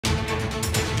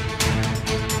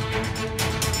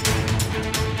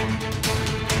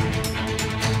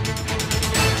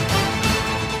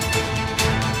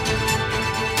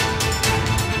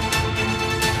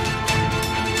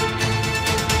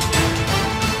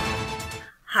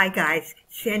Hi guys,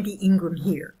 Sandy Ingram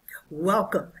here.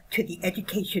 Welcome to the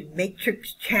Education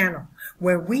Matrix channel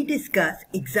where we discuss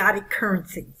exotic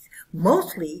currencies,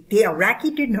 mostly the Iraqi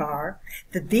Dinar,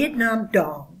 the Vietnam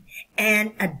Dong,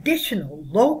 and additional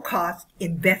low-cost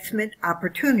investment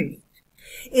opportunities.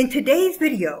 In today's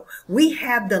video, we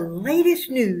have the latest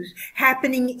news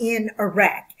happening in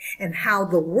Iraq and how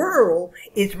the world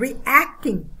is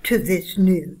reacting to this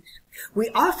news. We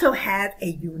also have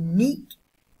a unique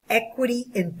equity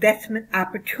investment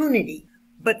opportunity.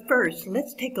 But first,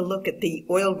 let's take a look at the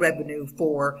oil revenue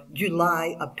for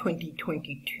July of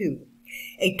 2022.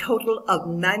 A total of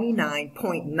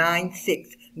 99.96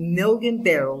 million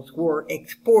barrels were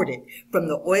exported from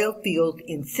the oil fields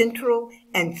in central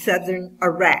and southern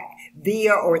Iraq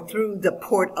via or through the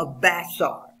Port of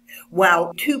Basra,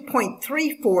 while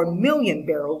 2.34 million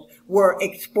barrels were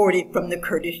exported from the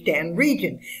Kurdistan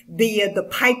Region via the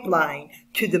pipeline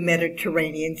to the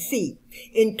Mediterranean Sea.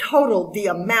 In total, the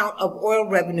amount of oil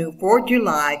revenue for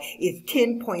July is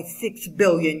 10.6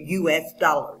 billion US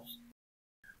dollars.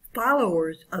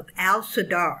 Followers of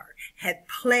al-Sadr have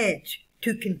pledged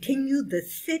to continue the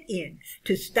sit-in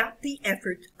to stop the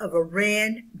efforts of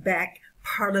Iran-backed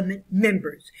parliament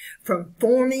members from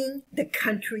forming the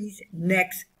country's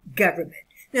next government.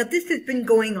 Now, this has been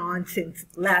going on since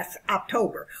last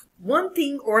October. One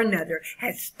thing or another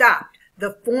has stopped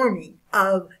the forming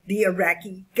of the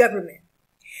Iraqi government.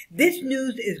 This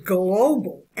news is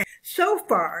global, and so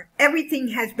far, everything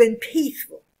has been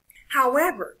peaceful.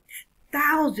 However,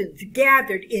 thousands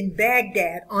gathered in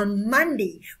Baghdad on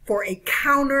Monday for a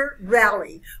counter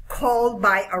rally called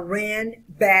by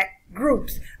Iran-backed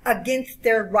groups against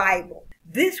their rival.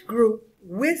 This group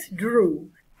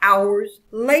withdrew hours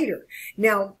later.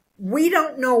 Now, we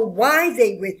don't know why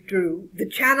they withdrew. The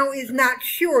channel is not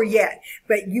sure yet,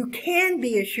 but you can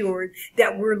be assured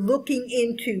that we're looking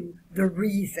into the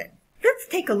reason. Let's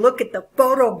take a look at the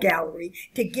photo gallery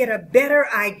to get a better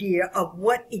idea of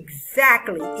what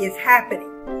exactly is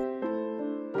happening.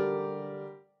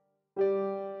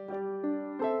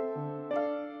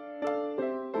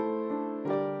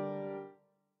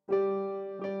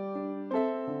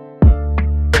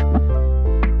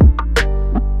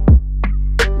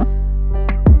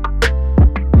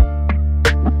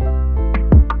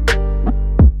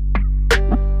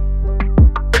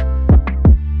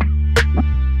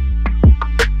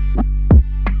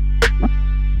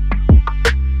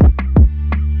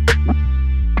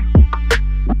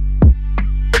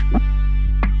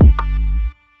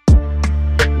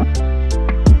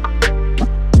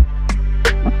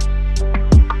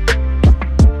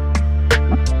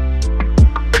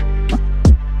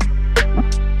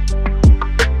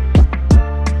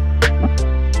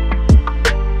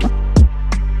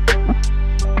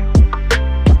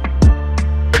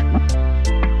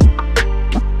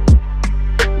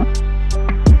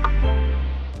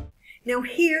 Now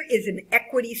here is an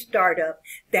equity startup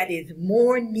that is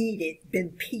more needed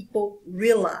than people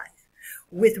realize.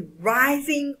 With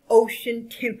rising ocean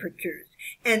temperatures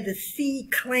and the sea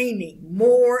claiming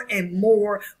more and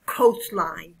more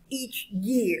coastline each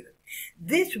year,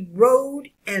 this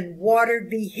road and water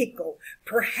vehicle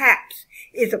perhaps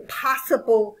is a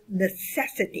possible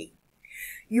necessity.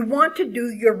 You want to do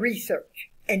your research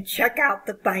and check out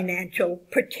the financial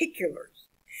particulars.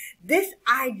 This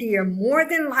idea more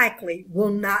than likely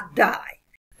will not die.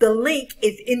 The link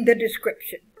is in the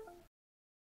description.